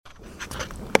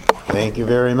Thank you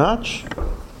very much.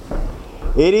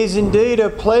 It is indeed a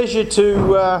pleasure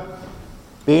to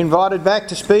be invited back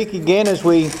to speak again as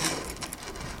we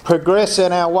progress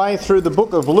in our way through the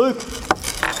book of Luke.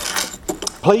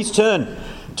 Please turn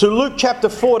to Luke chapter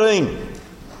 14.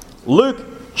 Luke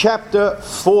chapter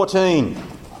 14.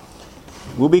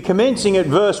 We'll be commencing at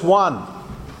verse 1.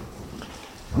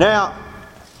 Now,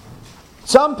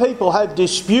 some people have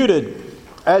disputed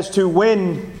as to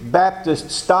when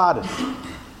Baptists started,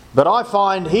 but I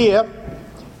find here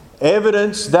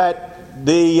evidence that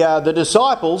the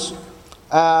disciples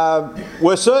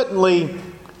were certainly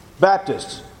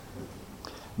Baptists.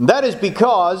 And that is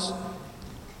because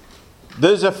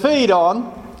there's a feed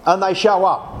on and they show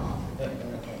up.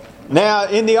 Now,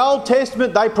 in the Old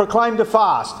Testament, they proclaimed a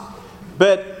fast.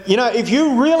 But, if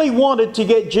you really wanted to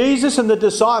get Jesus and the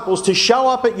disciples to show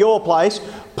up at your place,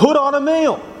 put on a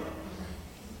meal.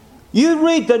 You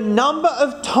read the number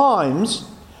of times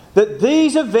that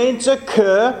these events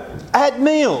occur at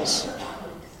meals.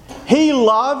 He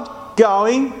loved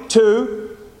going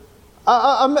to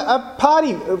a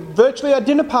party, virtually a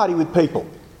dinner party with people.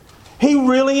 He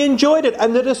really enjoyed it,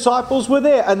 and the disciples were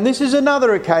there. And this is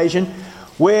another occasion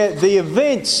where the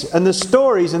events and the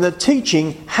stories and the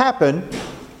teaching happen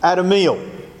at a meal.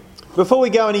 Before we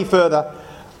go any further,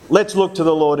 let's look to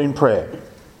the Lord in prayer.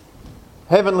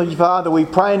 Heavenly Father, we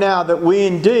pray now that we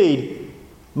indeed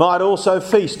might also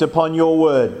feast upon your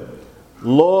word.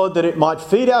 Lord, that it might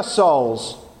feed our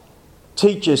souls.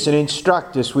 Teach us and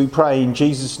instruct us, we pray in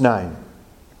Jesus' name.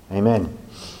 Amen.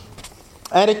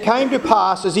 And it came to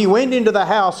pass, as he went into the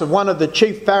house of one of the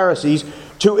chief Pharisees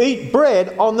to eat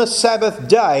bread on the Sabbath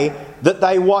day, that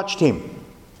they watched him.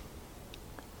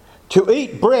 To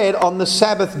eat bread on the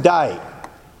Sabbath day.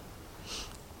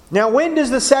 Now, when does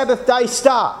the Sabbath day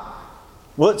start?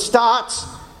 Well, it starts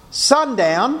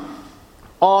sundown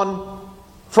on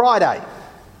Friday.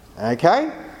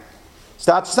 Okay?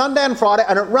 Starts sundown Friday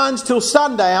and it runs till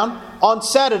sundown on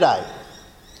Saturday.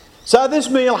 So this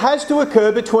meal has to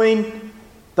occur between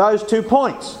those 2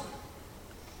 points.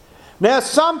 Now,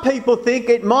 some people think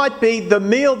it might be the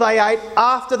meal they ate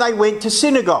after they went to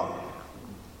synagogue.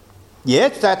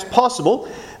 Yes, that's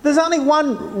possible. There's only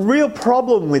one real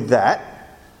problem with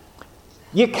that.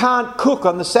 You can't cook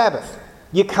on the Sabbath.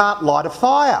 You can't light a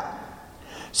fire.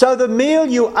 So the meal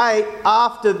you ate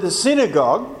after the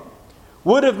synagogue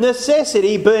would of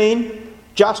necessity been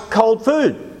just cold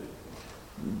food.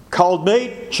 Cold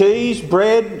meat, cheese,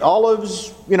 bread,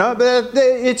 olives,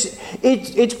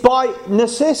 it's by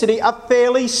necessity a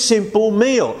fairly simple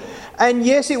meal. And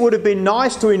yes, it would have been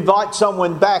nice to invite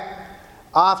someone back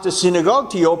after synagogue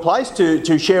to your place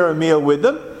to share a meal with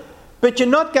them, but you're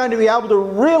not going to be able to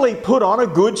really put on a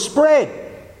good spread.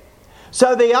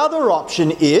 So the other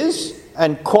option is,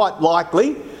 and quite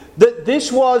likely, that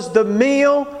this was the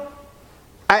meal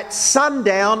at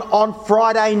sundown on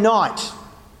Friday night.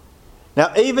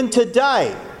 Now, even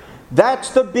today,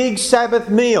 that's the big Sabbath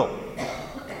meal.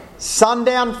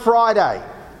 Sundown Friday.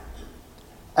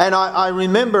 And I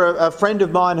remember a friend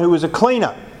of mine who was a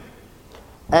cleaner.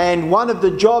 And one of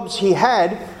the jobs he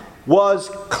had was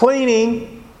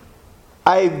cleaning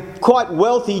a quite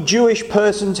wealthy Jewish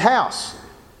person's house.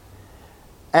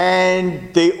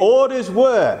 And the orders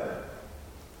were,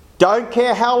 don't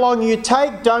care how long you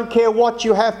take, don't care what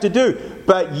you have to do,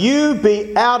 but you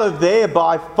be out of there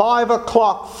by 5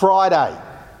 o'clock Friday.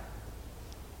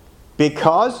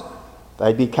 Because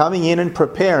they'd be coming in and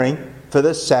preparing for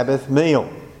the Sabbath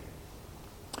meal.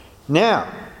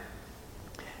 Now,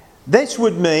 this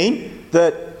would mean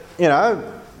that,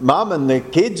 Mum and the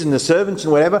kids and the servants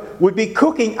and whatever would be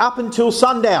cooking up until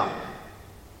sundown.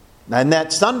 And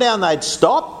that sundown they'd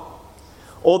stop,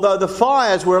 although the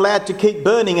fires were allowed to keep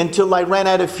burning until they ran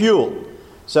out of fuel.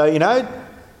 So,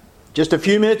 just a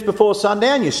few minutes before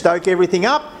sundown, you stoke everything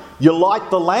up, you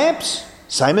light the lamps,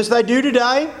 same as they do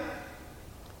today.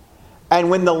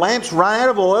 And when the lamps run out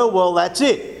of oil, well, that's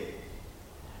it.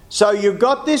 So you've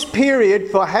got this period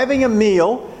for having a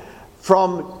meal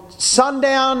from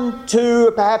sundown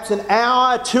to perhaps an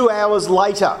hour, 2 hours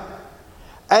later.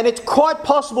 And it's quite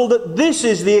possible that this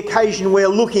is the occasion we're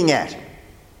looking at.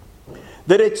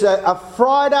 That it's a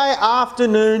Friday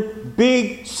afternoon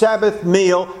big Sabbath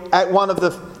meal at one of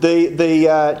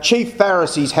the chief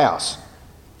Pharisees' house.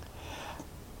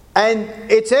 And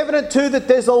it's evident too that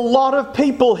there's a lot of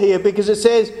people here, because it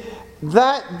says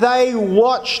that they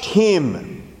watched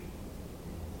him.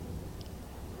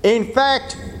 In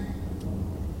fact,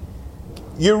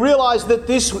 you realise that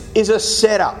this is a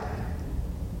setup.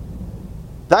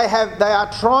 They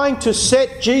are trying to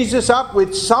set Jesus up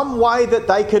with some way that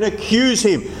they can accuse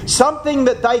him, something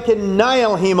that they can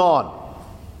nail him on.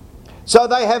 So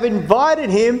they have invited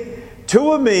him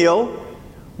to a meal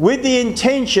with the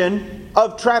intention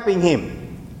of trapping him.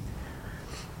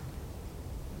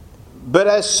 But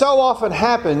as so often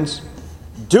happens,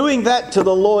 doing that to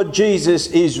the Lord Jesus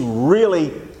is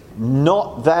really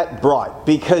not that bright,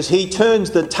 because he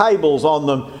turns the tables on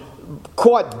them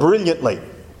quite brilliantly.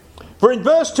 For in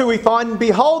verse 2 we find,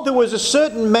 "Behold, there was a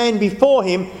certain man before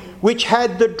him which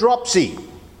had the dropsy."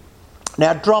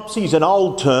 Now, dropsy is an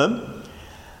old term,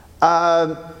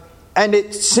 and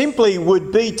it simply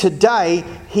would be today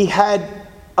he had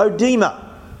oedema.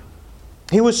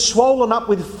 He was swollen up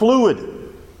with fluid.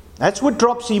 That's what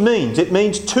dropsy means. It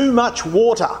means too much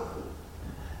water.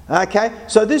 Okay,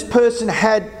 so this person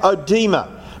had oedema.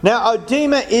 Now,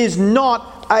 oedema is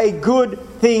not a good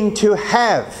thing to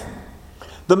have.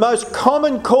 The most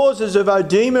common causes of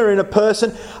oedema in a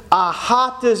person are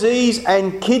heart disease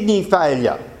and kidney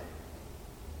failure.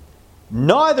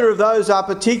 Neither of those are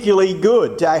particularly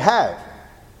good to have,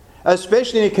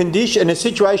 especially in a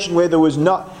situation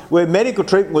where medical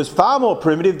treatment was far more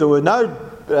primitive. There were no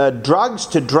drugs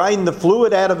to drain the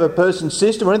fluid out of a person's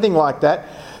system or anything like that.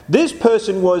 This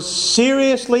person was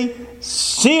seriously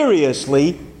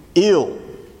ill.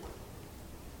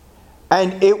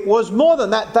 And it was more than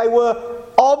that, they were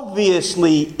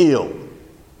obviously ill.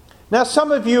 Now,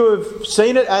 some of you have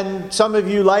seen it, and some of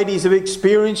you ladies have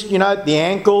experienced, the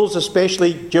ankles,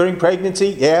 especially during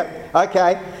pregnancy. Yeah,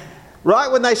 okay.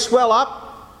 Right when they swell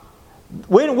up,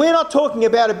 we're not talking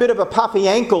about a bit of a puffy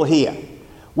ankle here.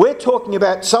 We're talking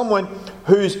about someone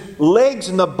whose legs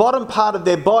and the bottom part of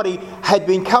their body had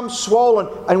become swollen,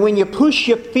 and when you push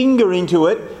your finger into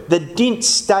it, the dint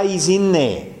stays in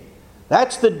there.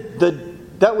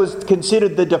 That was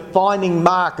considered the defining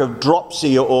mark of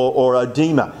dropsy or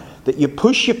oedema, that you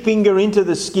push your finger into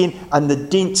the skin and the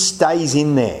dint stays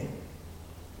in there.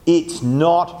 It's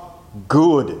not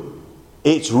good.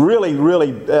 It's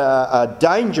really a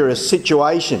dangerous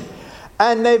situation.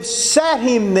 And they've sat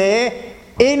him there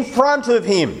in front of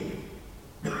him,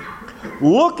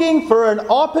 looking for an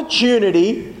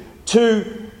opportunity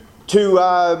to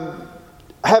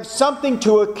have something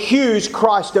to accuse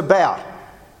Christ about.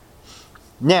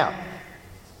 Now,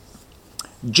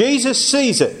 Jesus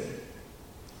sees it.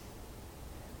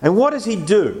 And what does he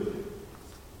do?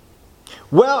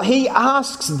 Well, he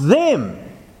asks them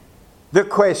the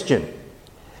question,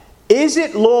 is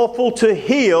it lawful to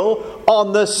heal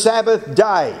on the Sabbath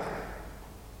day?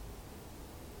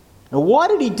 Now, why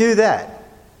did he do that?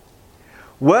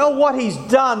 Well, what he's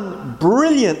done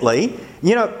brilliantly,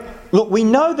 look, we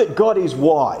know that God is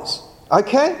wise,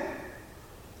 okay?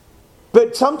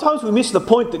 But sometimes we miss the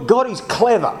point that God is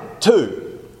clever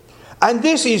too. And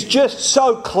this is just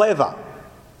so clever.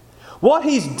 What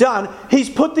he's done, he's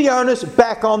put the onus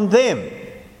back on them,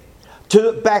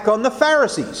 back on the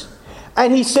Pharisees.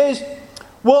 And he says,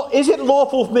 well, is it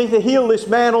lawful for me to heal this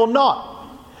man or not?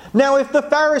 Now, if the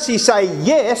Pharisees say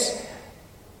yes,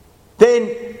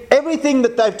 then everything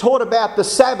that they've taught about the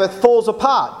Sabbath falls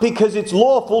apart, because it's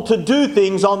lawful to do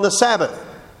things on the Sabbath.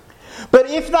 But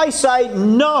if they say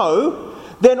no,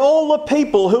 then all the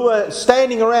people who are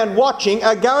standing around watching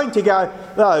are going to go,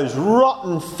 those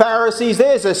rotten Pharisees,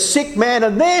 there's a sick man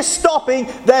and they're stopping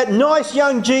that nice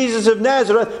young Jesus of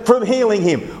Nazareth from healing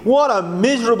him. What a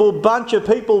miserable bunch of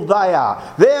people they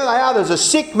are. There they are, there's a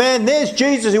sick man, there's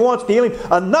Jesus who wants to heal him,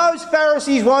 and those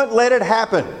Pharisees won't let it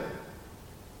happen.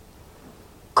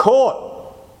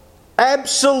 Caught.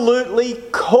 Absolutely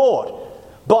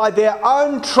caught by their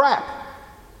own trap.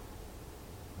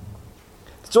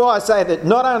 That's why I say that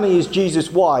not only is Jesus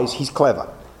wise, he's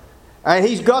clever. And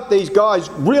he's got these guys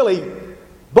really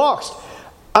boxed.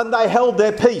 And they held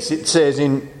their peace, it says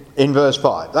in verse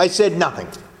 5. They said nothing.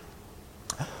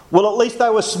 Well, at least they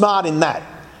were smart in that.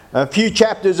 A few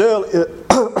chapters earlier,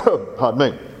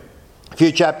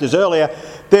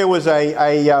 there was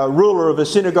a ruler of a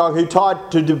synagogue who tried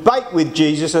to debate with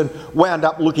Jesus and wound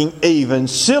up looking even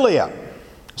sillier.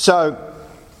 So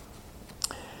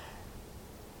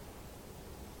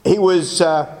he was,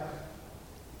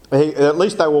 at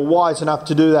least they were wise enough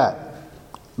to do that.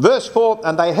 Verse 4,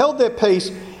 and they held their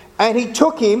peace, and he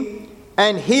took him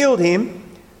and healed him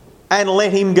and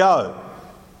let him go.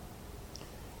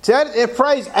 So that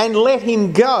phrase, and let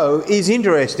him go, is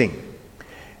interesting.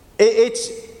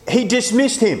 He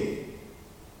dismissed him.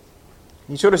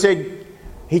 He sort of said,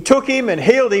 he took him and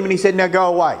healed him and he said, now go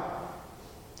away.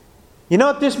 You know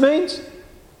what this means?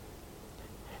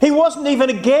 He wasn't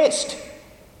even a guest.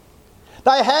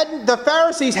 The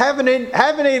Pharisees haven't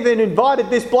even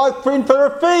invited this bloke in for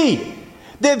a feed.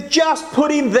 They've just put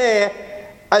him there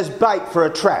as bait for a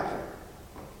trap.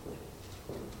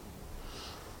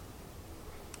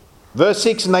 Verse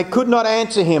 6, and they could not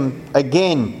answer him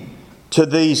again to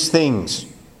these things.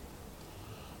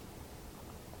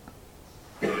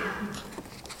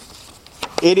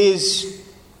 It is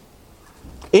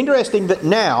interesting that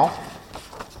now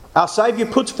our Saviour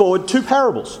puts forward two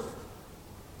parables.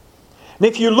 And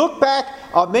if you look back,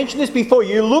 I've mentioned this before,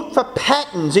 you look for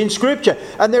patterns in Scripture,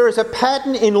 and there is a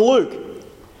pattern in Luke.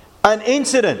 An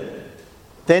incident,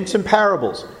 then some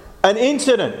parables. An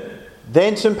incident,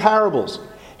 then some parables.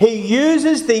 He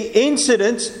uses the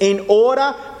incidents in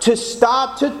order to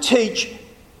start to teach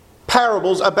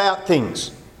parables about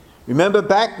things. Remember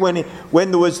back when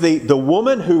there was the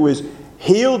woman who was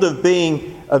healed of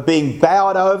being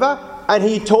bowed over, and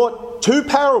he taught two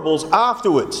parables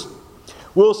afterwards.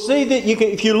 We'll see that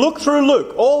if you look through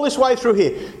Luke, all this way through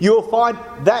here, you will find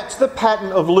that's the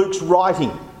pattern of Luke's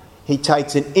writing. He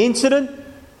takes an incident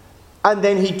and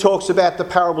then he talks about the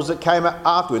parables that came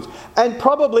afterwards. And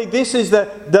probably this is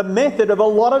the method of a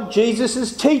lot of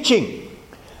Jesus' teaching.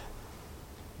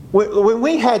 When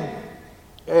we had,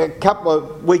 a couple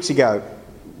of weeks ago,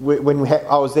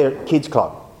 I was there at Kids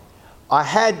Club, I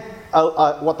had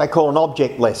what they call an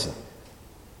object lesson.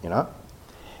 You know,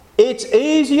 it's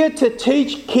easier to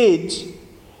teach kids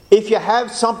if you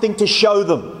have something to show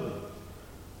them.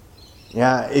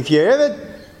 Yeah, if you're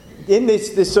ever in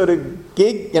this sort of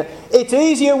gig, you know, it's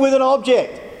easier with an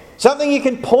object, something you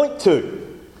can point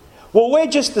to. Well, we're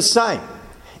just the same.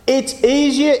 It's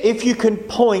easier if you can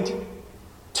point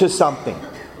to something.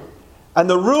 And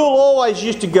the rule always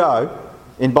used to go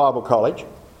in Bible college,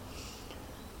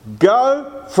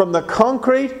 go from the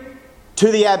concrete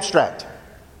to the abstract.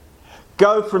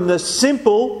 Go from the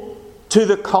simple to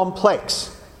the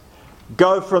complex.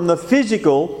 Go from the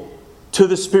physical to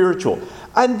the spiritual.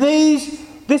 And this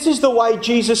is the way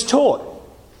Jesus taught.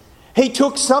 He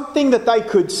took something that they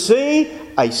could see,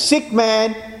 a sick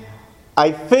man,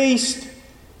 a feast,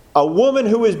 a woman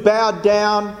who was bowed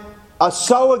down, a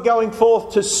sower going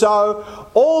forth to sow,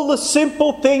 all the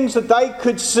simple things that they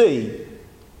could see,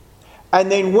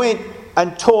 and then went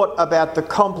and taught about the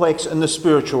complex and the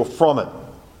spiritual from it.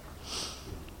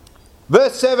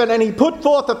 Verse 7, and he put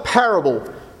forth a parable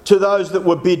to those that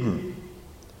were bidden,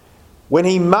 when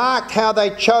he marked how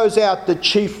they chose out the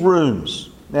chief rooms.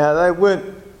 Now, they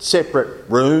weren't separate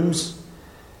rooms.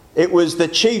 It was the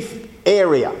chief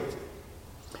area.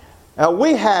 Now,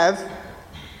 we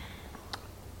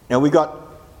got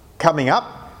coming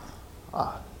up,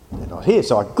 they're not here,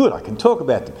 so good, I can talk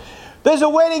about them. There's a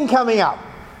wedding coming up.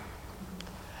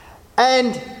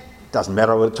 And it doesn't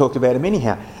matter, I would have talked about him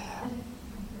anyhow.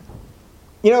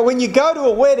 You know, when you go to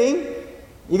a wedding,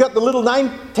 you got the little name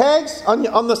tags on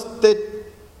the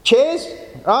chairs,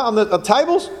 on the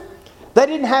tables. They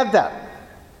didn't have that.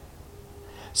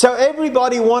 So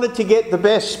everybody wanted to get the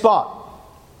best spot.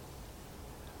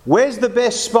 Where's the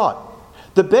best spot?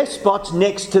 The best spot's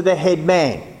next to the head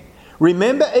man.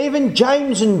 Remember, even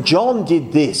James and John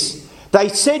did this. They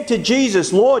said to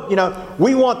Jesus, Lord, you know,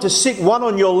 we want to sit one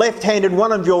on your left hand and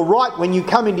one on your right when you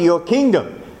come into your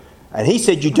kingdom. And he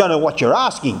said, you don't know what you're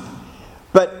asking.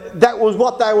 But that was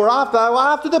what they were after. They were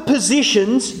after the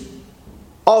positions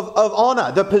of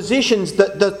honour, the positions,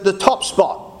 the top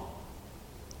spot.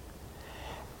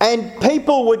 And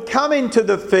people would come into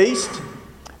the feast,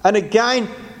 and again,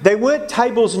 they weren't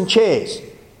tables and chairs.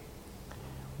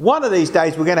 One of these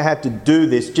days we're going to have to do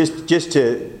this just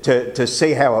to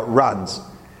see how it runs.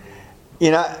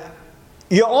 You know,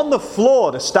 you're on the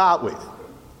floor to start with,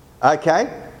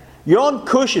 okay? You're on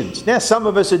cushions. Now, some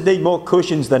of us would need more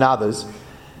cushions than others.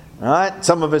 All right?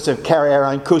 Some of us have carry our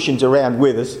own cushions around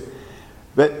with us.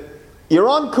 But you're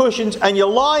on cushions and you're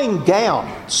lying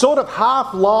down, sort of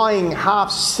half lying, half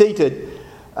seated,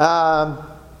 on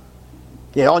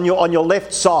your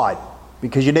left side,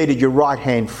 because you needed your right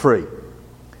hand free.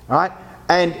 All right?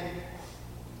 And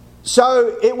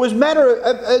so it was matter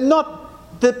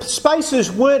of the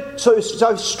spaces weren't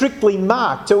so strictly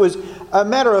marked. It was a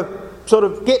matter of sort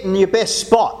of getting your best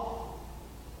spot.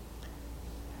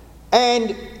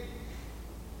 And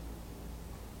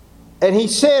he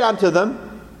said unto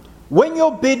them, when thou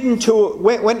art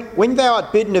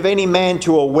bidden of any man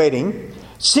to a wedding,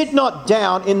 sit not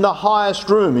down in the highest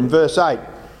room, in verse 8,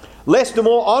 lest a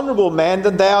more honourable man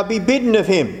than thou be bidden of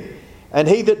him. And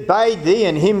he that bade thee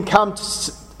and him come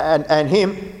to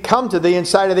thee and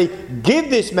say to thee, give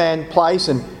this man place,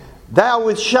 and thou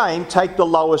with shame take the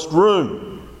lowest room.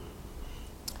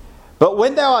 But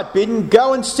when thou art bidden,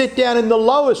 go and sit down in the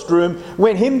lowest room.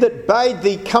 When him that bade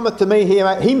thee cometh to me,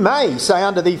 he may say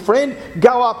unto thee, friend,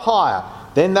 go up higher.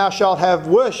 Then thou shalt have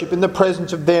worship in the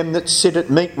presence of them that sit at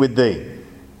meat with thee.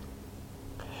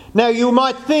 Now you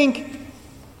might think,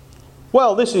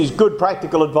 Well, this is good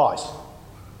practical advice.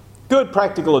 Good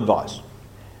practical advice.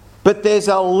 But there's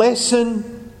a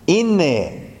lesson in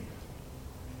there.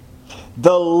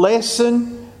 The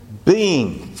lesson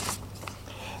being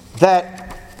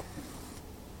that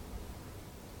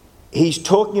he's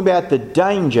talking about the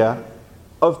danger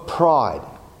of pride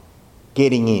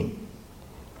getting in.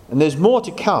 And there's more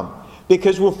to come,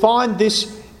 because we'll find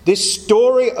this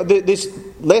story, this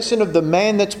lesson of the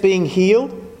man that's being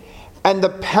healed, and the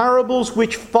parables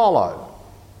which follow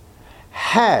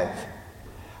have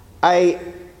a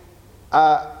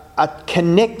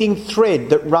connecting thread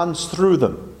that runs through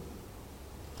them.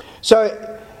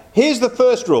 So here's the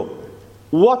first rule.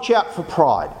 Watch out for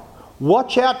pride.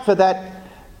 Watch out for that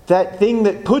thing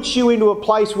that puts you into a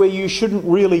place where you shouldn't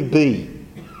really be,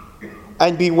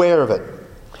 and beware of it.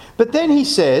 But then he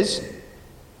says,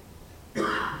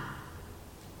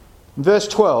 verse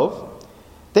 12,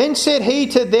 then said he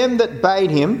to them that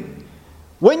bade him,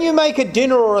 when you make a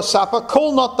dinner or a supper,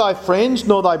 call not thy friends,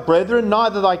 nor thy brethren,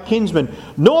 neither thy kinsmen,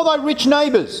 nor thy rich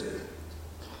neighbours,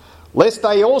 lest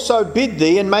they also bid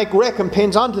thee and make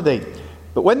recompense unto thee.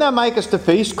 But when thou makest a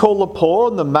feast, call the poor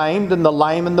and the maimed and the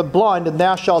lame and the blind, and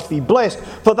thou shalt be blessed,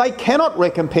 for they cannot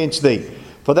recompense thee,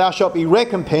 for thou shalt be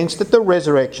recompensed at the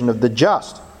resurrection of the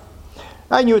just.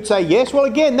 And you would say, yes, well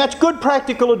again, that's good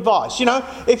practical advice. You know,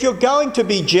 if you're going to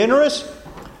be generous,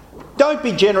 don't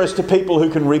be generous to people who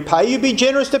can repay you. Be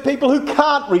generous to people who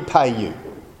can't repay you.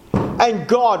 And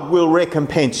God will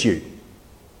recompense you.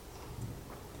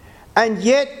 And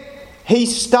yet,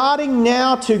 he's starting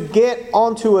now to get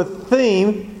onto a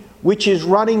theme which is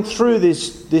running through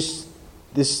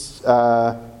this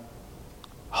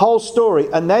whole story.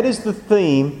 And that is the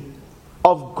theme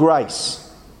of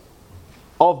grace,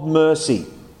 of mercy,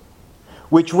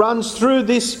 which runs through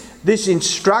this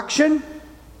instruction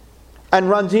and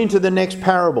runs into the next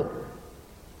parable.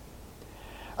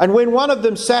 And when one of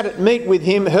them sat at meat with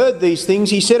him, heard these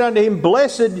things, he said unto him,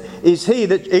 blessed is he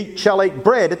that shall eat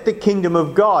bread at the kingdom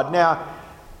of God. Now,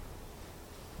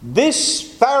 this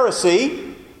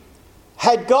Pharisee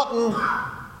had gotten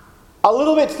a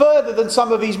little bit further than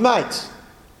some of his mates,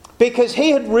 because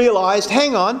he had realised,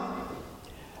 hang on,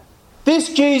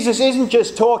 this Jesus isn't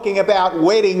just talking about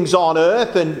weddings on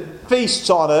earth and feasts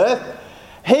on earth.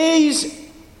 He's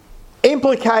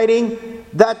implicating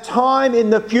that time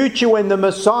in the future when the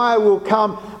Messiah will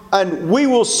come and we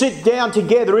will sit down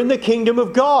together in the kingdom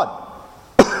of God.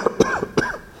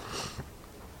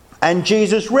 And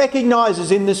Jesus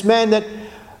recognises in this man that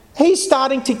he's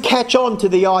starting to catch on to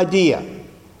the idea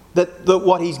that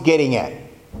what he's getting at.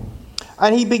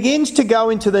 And he begins to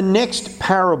go into the next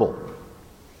parable.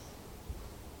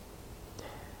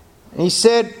 He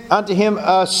said unto him,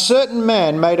 a certain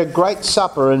man made a great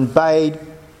supper and bade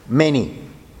many.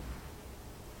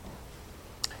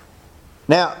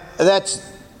 Now, that's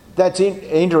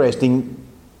interesting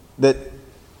that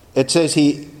it says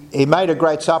he made a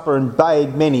great supper and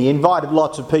bade many, invited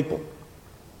lots of people.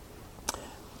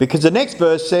 Because the next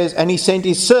verse says, and he sent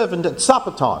his servant at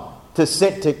supper time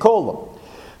to call them.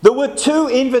 There were 2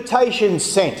 invitations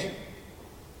sent.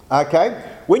 Okay?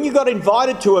 When you got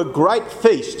invited to a great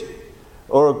feast,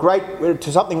 or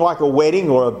to something like a wedding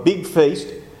or a big feast,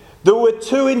 there were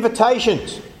 2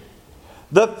 invitations.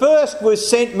 The first was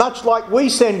sent much like we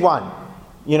send one.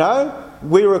 You know,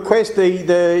 we request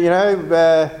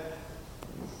the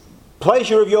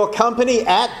pleasure of your company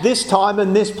at this time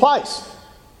and this place.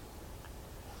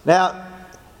 Now,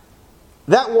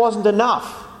 that wasn't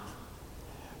enough,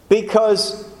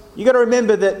 because you've got to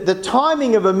remember that the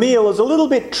timing of a meal is a little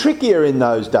bit trickier in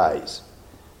those days,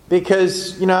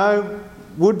 because, you know,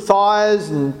 wood fires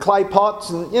and clay pots,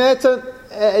 and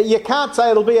you can't say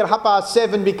it'll be at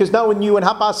 7:30 because no one knew when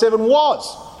 7:30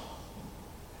 was.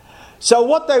 So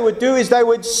what they would do is they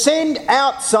would send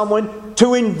out someone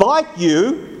to invite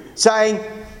you, saying,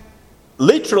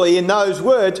 literally in those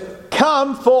words,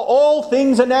 come, for all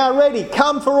things are now ready.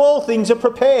 Come, for all things are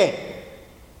prepared.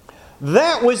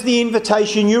 That was the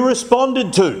invitation you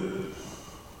responded to.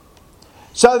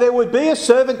 So there would be a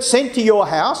servant sent to your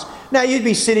house. Now you'd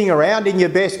be sitting around in your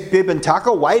best bib and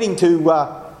tucker waiting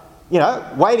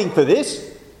waiting for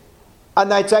this.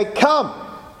 And they'd say, come.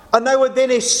 And they would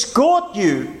then escort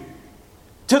you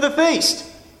to the feast.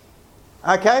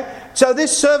 Okay? So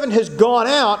this servant has gone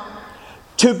out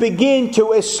to begin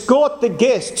to escort the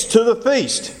guests to the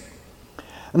feast.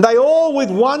 And they all with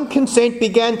one consent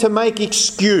began to make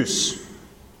excuse.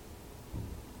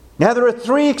 Now there are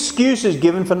 3 excuses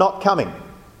given for not coming.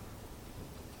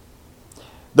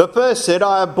 The first said,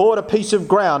 I have bought a piece of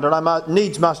ground and I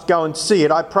needs must go and see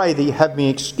it. I pray thee have me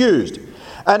excused.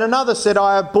 And another said,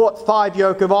 I have bought 5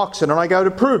 yoke of oxen, and I go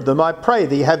to prove them. I pray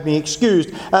thee, have me excused.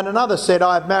 And another said,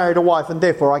 I have married a wife, and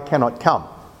therefore I cannot come.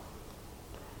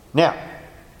 Now,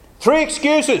 3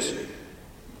 excuses.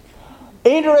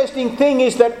 Interesting thing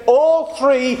is that all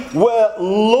 3 were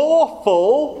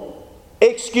lawful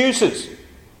excuses.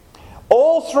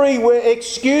 All 3 were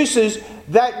excuses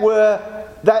that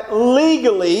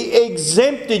legally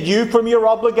exempted you from your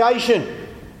obligation.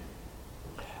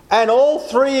 And all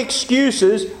 3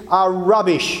 excuses are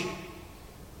rubbish.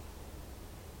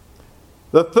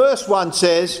 The first one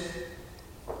says,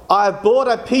 I have bought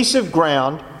a piece of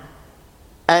ground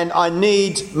and I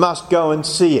needs must go and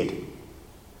see it.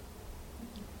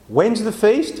 When's the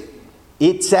feast?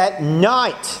 It's at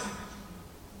night.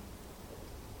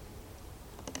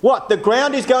 What, the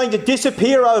ground is going to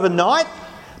disappear overnight?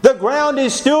 The ground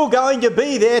is still going to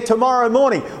be there tomorrow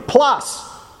morning. Plus,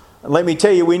 and let me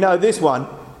tell you, we know this one,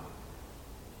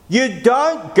 you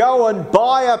don't go and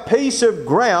buy a piece of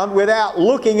ground without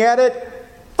looking at it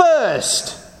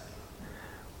first.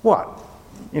 What?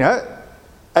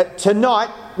 Tonight,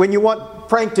 when you want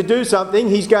Frank to do something,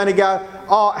 he's going to go,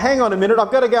 oh, hang on a minute,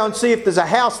 I've got to go and see if there's a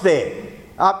house there,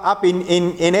 up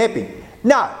in Epping.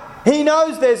 No, he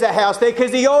knows there's a house there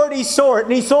because he already saw it,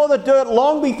 and he saw the dirt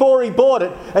long before he bought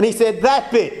it, and he said,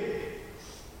 that bit.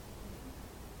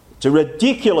 It's a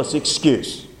ridiculous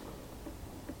excuse.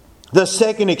 The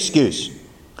second excuse,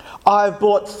 I've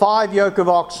bought 5 yoke of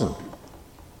oxen.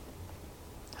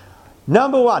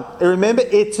 Number 1, remember,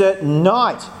 it's at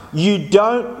night. You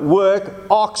don't work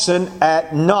oxen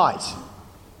at night.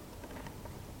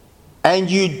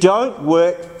 And you don't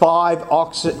work 5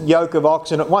 yoke of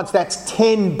oxen at once. That's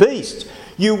 10 beasts.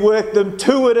 You work them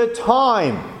 2 at a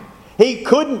time. He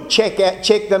couldn't check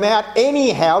them out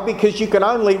anyhow because you can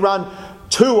only run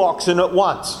 2 oxen at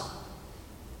once.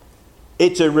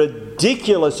 It's a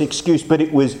ridiculous excuse, but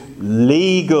it was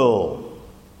legal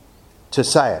to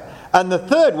say it. And the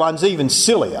third one's even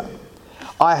sillier.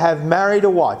 I have married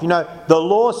a wife. The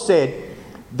law said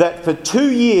that for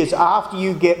 2 years after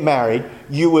you get married,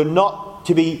 you were not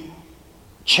to be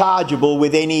chargeable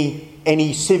with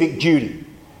any civic duty.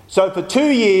 So for 2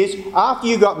 years after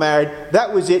you got married,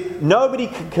 that was it. Nobody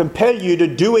could compel you to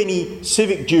do any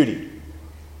civic duty.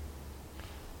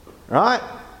 Right?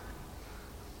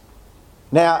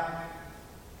 Now,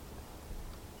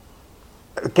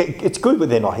 okay, it's good when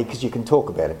they're not here because you can talk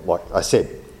about it, like I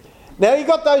said. Now, you've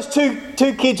got those two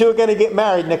kids who are going to get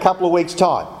married in a couple of weeks'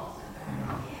 time.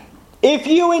 If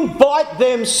you invite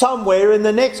them somewhere in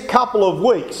the next couple of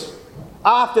weeks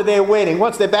after their wedding,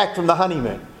 once they're back from the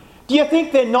honeymoon, do you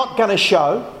think they're not going to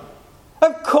show?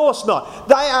 Of course not.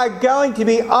 They are going to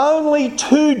be only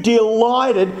too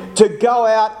delighted to go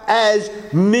out as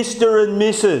Mr. and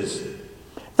Mrs.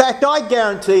 In fact, I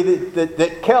guarantee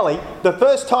that Kelly, the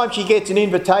first time she gets an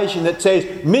invitation that says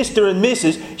Mr. and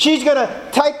Mrs., she's going to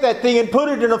take that thing and put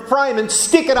it in a frame and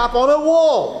stick it up on her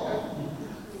wall.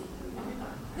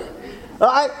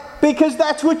 Right? Because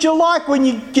that's what you like when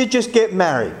you just get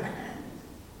married.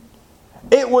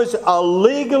 It was a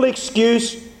legal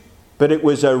excuse, but it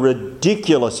was a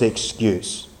ridiculous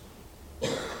excuse.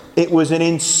 It was an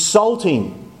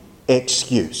insulting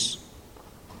excuse.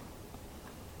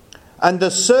 And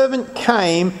the servant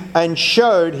came and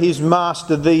showed his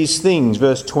master these things,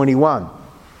 verse 21.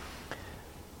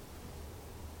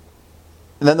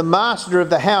 And then the master of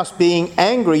the house, being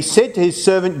angry, said to his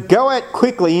servant, go out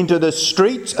quickly into the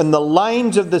streets and the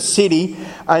lanes of the city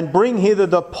and bring hither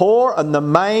the poor and the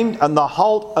maimed and the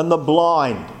halt and the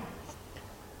blind.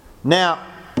 Now,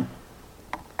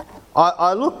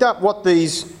 I looked up what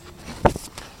these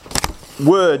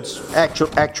words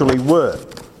actually were,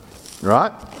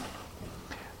 right?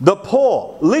 The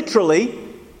poor literally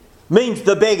means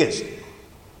the beggars.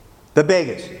 The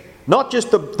beggars. Not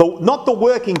just not the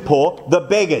working poor, the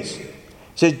beggars. It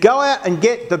says, go out and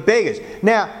get the beggars.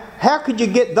 Now, how could you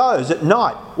get those at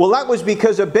night? Well, that was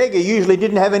because a beggar usually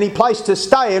didn't have any place to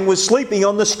stay and was sleeping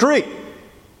on the street.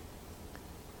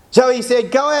 So he said,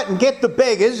 go out and get the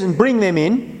beggars and bring them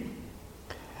in.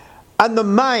 And the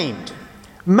maimed.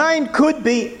 Maimed could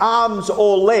be arms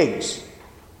or legs.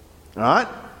 All right?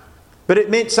 But it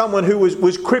meant someone who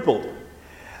was crippled.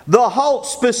 The halt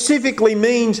specifically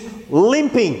means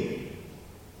limping.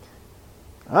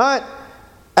 All right?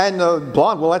 And the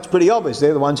blind, well, that's pretty obvious.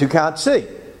 They're the ones who can't see.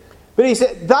 But he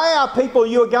said, they are people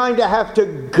you're going to have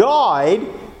to guide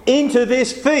into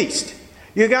this feast.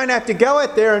 You're going to have to go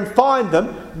out there and find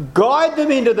them, guide them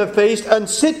into the feast and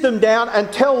sit them down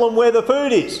and tell them where the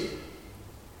food is.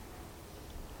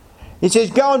 He says,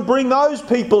 go and bring those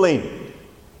people in.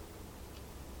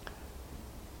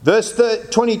 Verse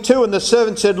 22, and the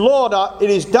servant said, Lord,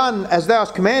 it is done as thou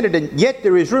hast commanded, and yet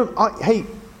there is room. Hey,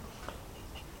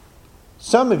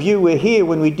 some of you were here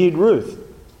when we did Ruth,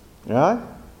 right?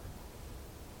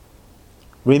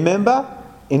 Remember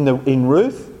in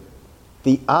Ruth,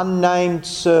 the unnamed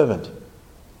servant.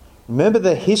 Remember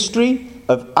the history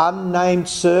of unnamed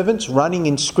servants running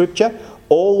in Scripture,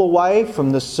 all the way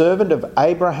from the servant of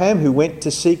Abraham who went to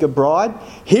seek a bride?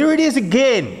 Here it is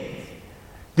again.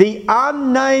 The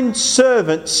unnamed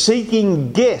servant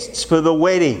seeking guests for the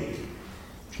wedding.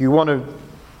 If you want to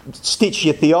stitch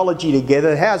your theology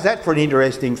together, how's that for an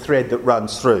interesting thread that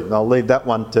runs through? And I'll leave that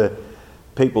one to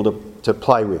people to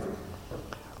play with.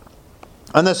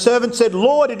 And the servant said,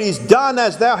 Lord, it is done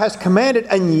as thou hast commanded,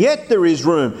 and yet there is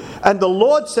room. And the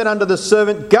Lord said unto the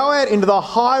servant, Go out into the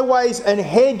highways and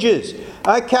hedges.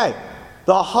 Okay,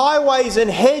 the highways and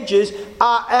hedges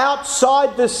are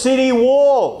outside the city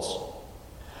walls.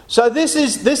 So this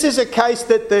is a case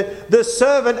that the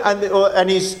servant and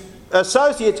his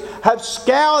associates have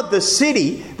scoured the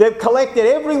city. They've collected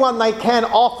everyone they can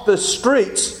off the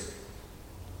streets.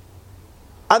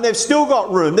 And they've still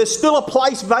got room. There's still a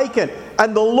place vacant.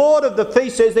 And the Lord of the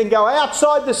feast says, then go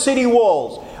outside the city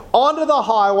walls, onto the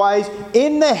highways,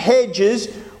 in the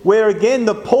hedges, where again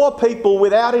the poor people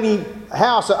without any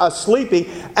house are sleeping,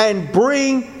 and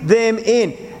bring them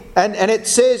in. And it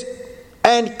says,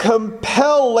 and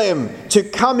compel them to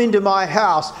come into my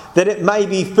house that it may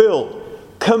be filled.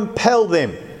 Compel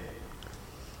them.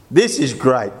 This is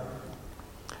great.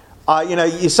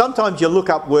 Sometimes you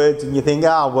look up words and you think,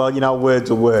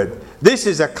 word's a word. This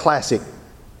is a classic.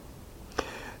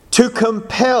 To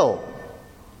compel.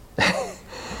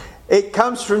 It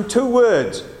comes from two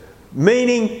words,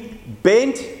 meaning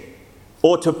bent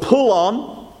or to pull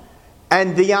on,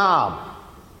 and the arm.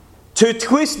 To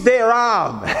twist their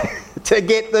arm to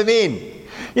get them in.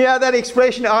 You know that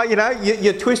expression,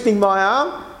 you're twisting my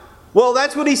arm? Well,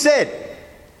 that's what he said.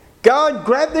 Go and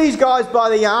grab these guys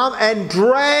by the arm and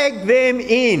drag them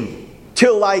in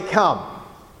till they come.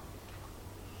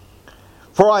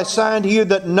 For I say unto you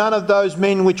that none of those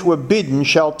men which were bidden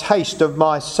shall taste of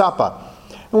my supper.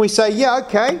 And we say, yeah,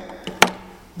 okay,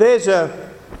 that's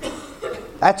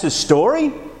a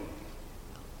story.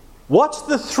 What's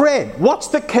the thread? What's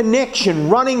the connection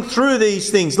running through these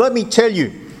things? Let me tell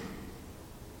you.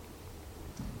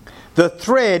 The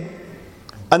thread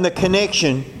and the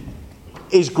connection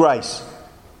is grace.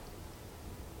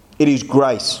 It is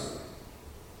grace.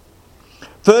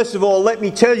 First of all, let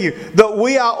me tell you that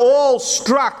we are all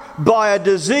struck by a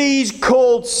disease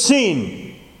called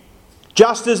sin,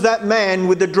 just as that man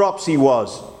with the dropsy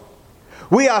was.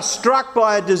 We are struck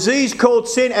by a disease called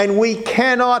sin, and we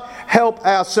cannot help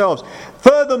ourselves.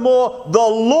 Furthermore, the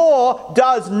law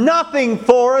does nothing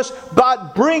for us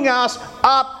but bring us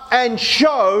up and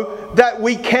show that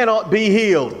we cannot be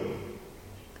healed.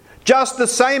 Just the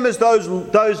same as those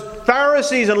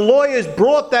Pharisees and lawyers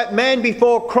brought that man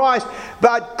before Christ,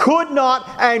 but could not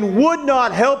and would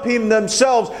not help him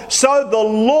themselves. So the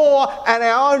law and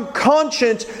our own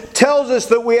conscience tells us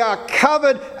that we are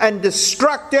covered and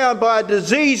struck down by a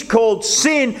disease called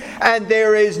sin, and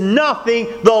there is nothing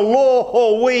the law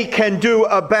or we can do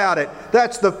about it.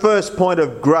 That's the first point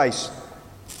of grace.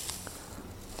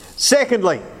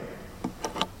 Secondly,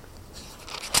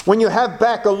 when you have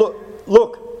back a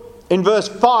look in verse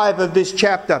 5 of this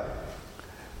chapter,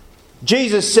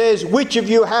 Jesus says, which of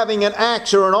you having an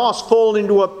axe or an ox fall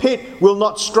into a pit will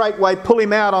not straightway pull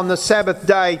him out on the Sabbath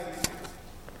day?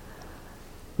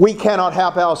 We cannot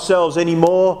help ourselves any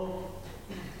more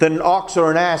than an ox or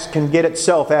an ass can get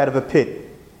itself out of a pit.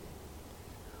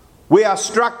 We are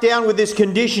struck down with this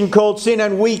condition called sin,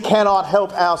 and we cannot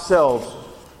help ourselves.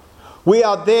 We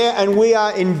are there and we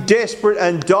are in desperate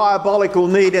and diabolical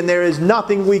need, and there is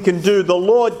nothing we can do. The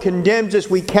Lord condemns us.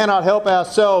 We cannot help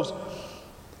ourselves.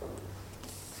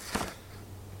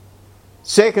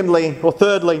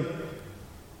 Thirdly,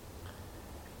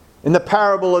 in the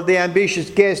parable of the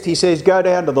ambitious guest, he says, go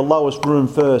down to the lowest room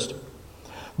first.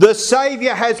 The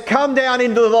Saviour has come down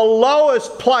into the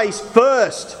lowest place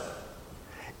first,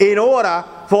 in order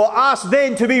for us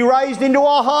then to be raised into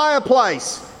a higher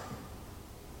place.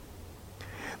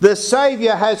 The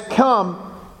Saviour has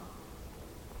come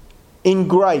in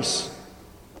grace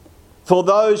for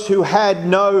those who had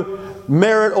no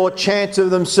merit or chance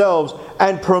of themselves,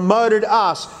 and promoted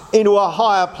us into a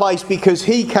higher place because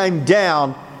he came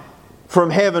down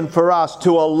from heaven for us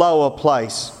to a lower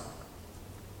place.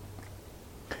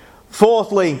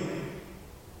 Fourthly,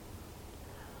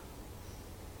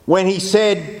 when he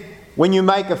said, when you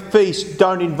make a feast,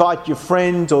 don't invite your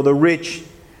friends or the rich.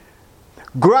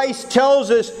 Grace tells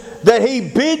us that He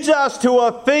bids us to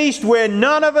a feast where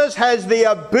none of us has the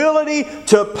ability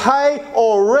to pay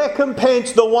or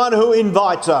recompense the one who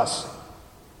invites us.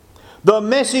 The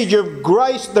message of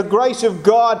grace, the grace of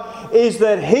God, is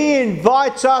that He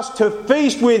invites us to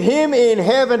feast with Him in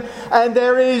heaven, and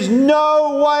there is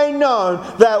no way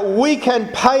known that we can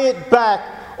pay it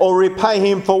back or repay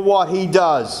Him for what He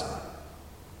does.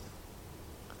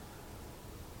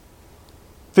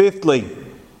 Fifthly,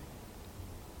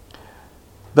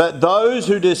 that those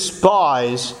who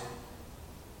despise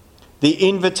the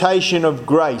invitation of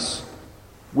grace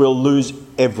will lose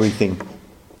everything.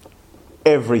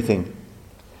 Everything.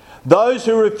 Those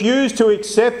who refuse to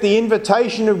accept the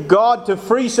invitation of God to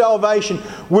free salvation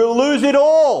will lose it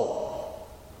all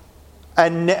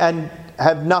and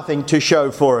have nothing to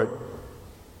show for it.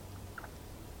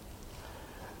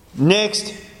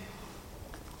 Next,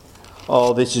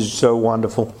 this is so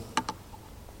wonderful.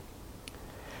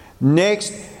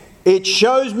 Next, it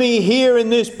shows me here in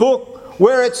this book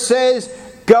where it says,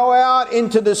 go out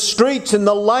into the streets and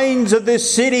the lanes of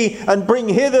this city and bring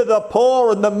hither the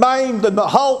poor and the maimed and the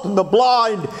halt and the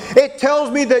blind. It tells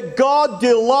me that God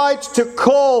delights to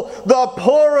call the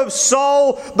poor of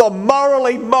soul, the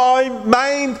morally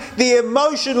maimed, the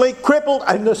emotionally crippled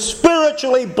and the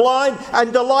spiritually blind,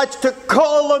 and delights to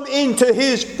call them into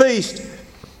His feast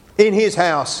in His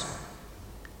house.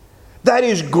 That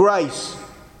is grace.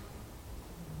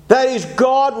 That is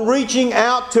God reaching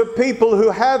out to people who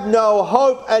have no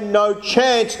hope and no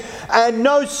chance and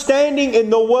no standing in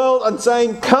the world and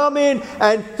saying, come in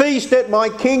and feast at my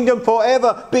kingdom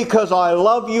forever because I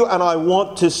love you and I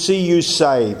want to see you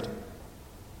saved.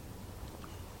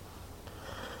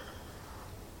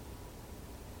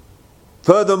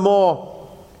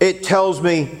 Furthermore, it tells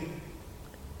me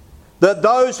that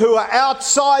those who are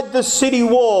outside the city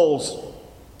walls,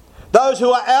 those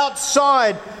who are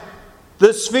outside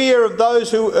the sphere of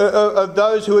those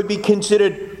who would be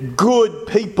considered good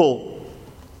people,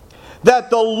 that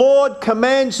the Lord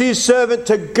commands His servant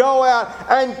to go out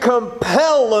and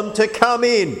compel them to come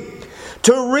in,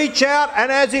 to reach out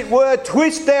and, as it were,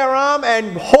 twist their arm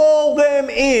and haul them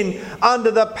in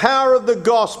under the power of the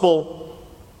gospel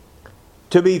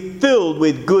to be filled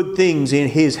with good things in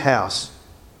His house.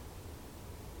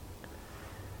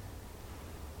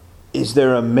 Is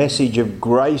there a message of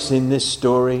grace in this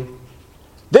story?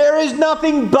 There is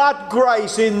nothing but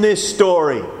grace in this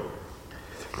story.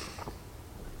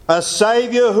 A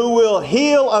Saviour who will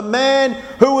heal a man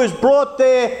who was brought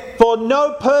there for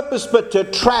no purpose but to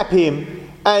trap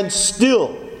him, and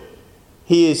still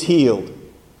he is healed.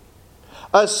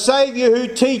 A Saviour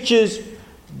who teaches,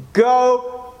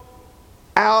 go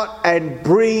out and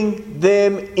bring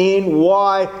them in.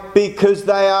 Why? Because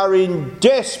they are in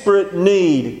desperate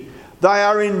need. They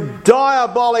are in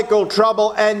diabolical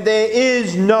trouble and there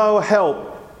is no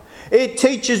help. It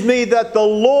teaches me that the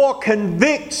law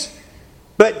convicts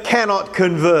but cannot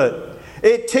convert.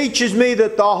 It teaches me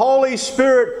that the Holy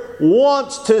Spirit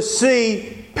wants to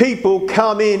see people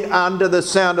come in under the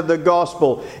sound of the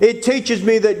gospel. It teaches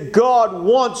me that God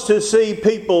wants to see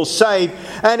people saved.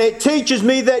 And it teaches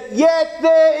me that yet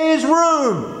there is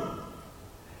room.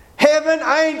 Heaven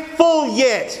ain't full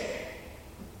yet.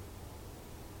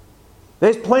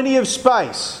 There's plenty of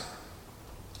space.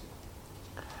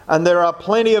 And there are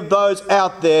plenty of those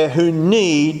out there who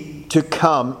need to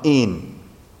come in.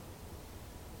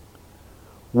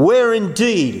 Where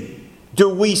indeed do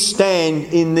we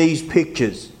stand in these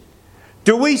pictures?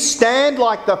 Do we stand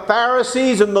like the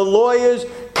Pharisees and the lawyers,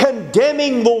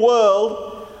 condemning the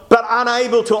world but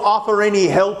unable to offer any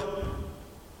help?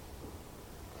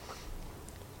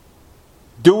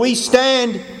 Do we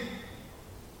stand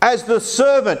as the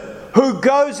servant who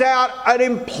goes out and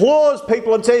implores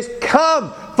people and says,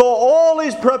 come, for all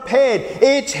is prepared,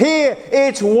 it's here,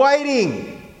 it's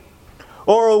waiting?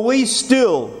 Or are we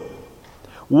still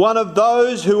one of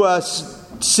those who are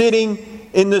sitting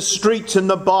in the streets and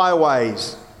the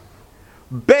byways,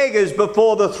 beggars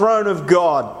before the throne of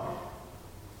God?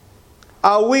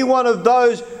 Are we one of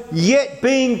those yet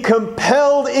being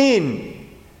compelled in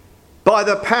by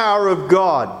the power of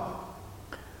God?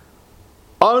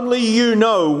 Only you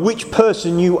know which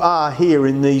person you are here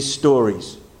in these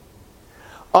stories.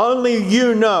 Only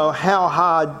you know how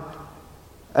hard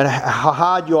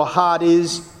your heart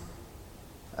is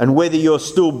and whether you're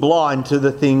still blind to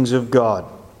the things of God.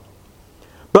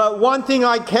 But one thing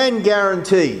I can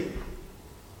guarantee,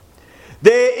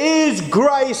 there is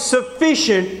grace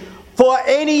sufficient for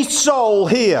any soul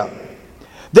here.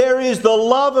 There is the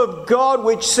love of God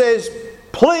which says,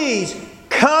 please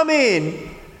come in,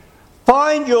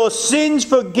 find your sins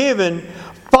forgiven,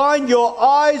 Find your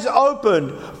eyes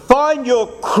opened. Find your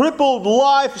crippled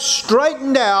life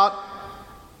straightened out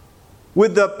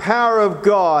with the power of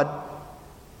God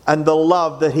and the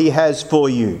love that He has for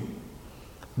you.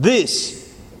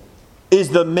 This is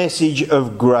the message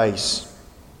of grace.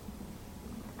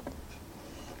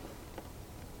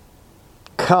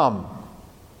 Come,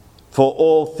 for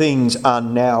all things are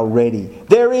now ready.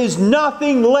 There is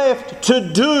nothing left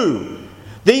to do.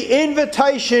 The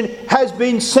invitation has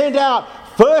been sent out,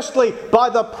 firstly by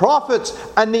the prophets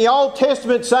and the Old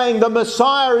Testament, saying the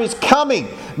Messiah is coming.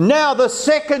 Now the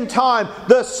second time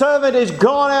the servant has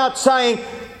gone out saying,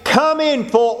 come in,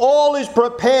 for all is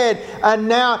prepared. And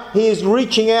now he is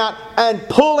reaching out and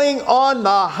pulling on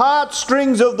the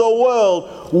heartstrings of the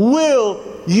world.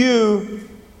 Will you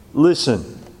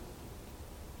listen?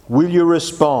 Will you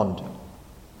respond?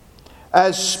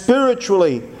 As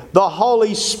spiritually the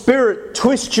Holy Spirit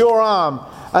twists your arm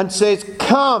and says,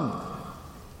 come.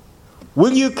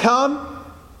 Will you come?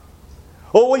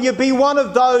 Or will you be one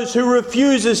of those who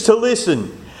refuses to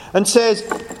listen and says,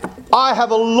 I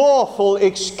have a lawful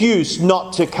excuse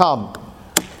not to come.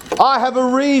 I have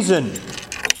a reason.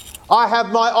 I have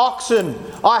my oxen.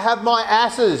 I have my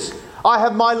asses. I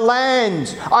have my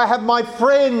lands. I have my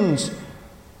friends.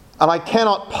 And I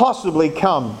cannot possibly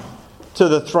come to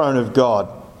the throne of God.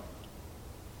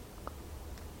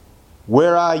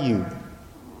 Where are you?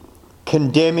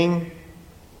 Condemning,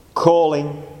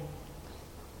 calling,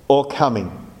 or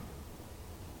coming?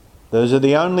 Those are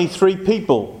the only three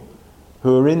people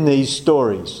who are in these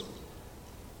stories.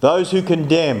 Those who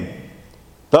condemn,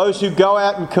 those who go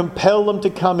out and compel them to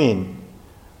come in,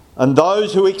 and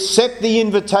those who accept the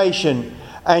invitation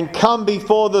and come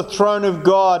before the throne of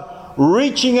God,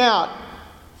 reaching out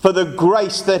for the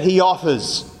grace that He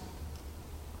offers.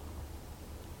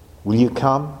 Will you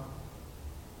come?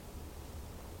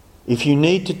 If you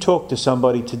need to talk to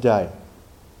somebody today,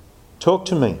 talk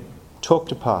to me, talk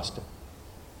to Pastor,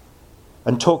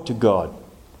 and talk to God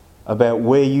about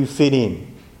where you fit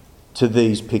in to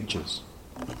these pictures.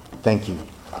 Thank you.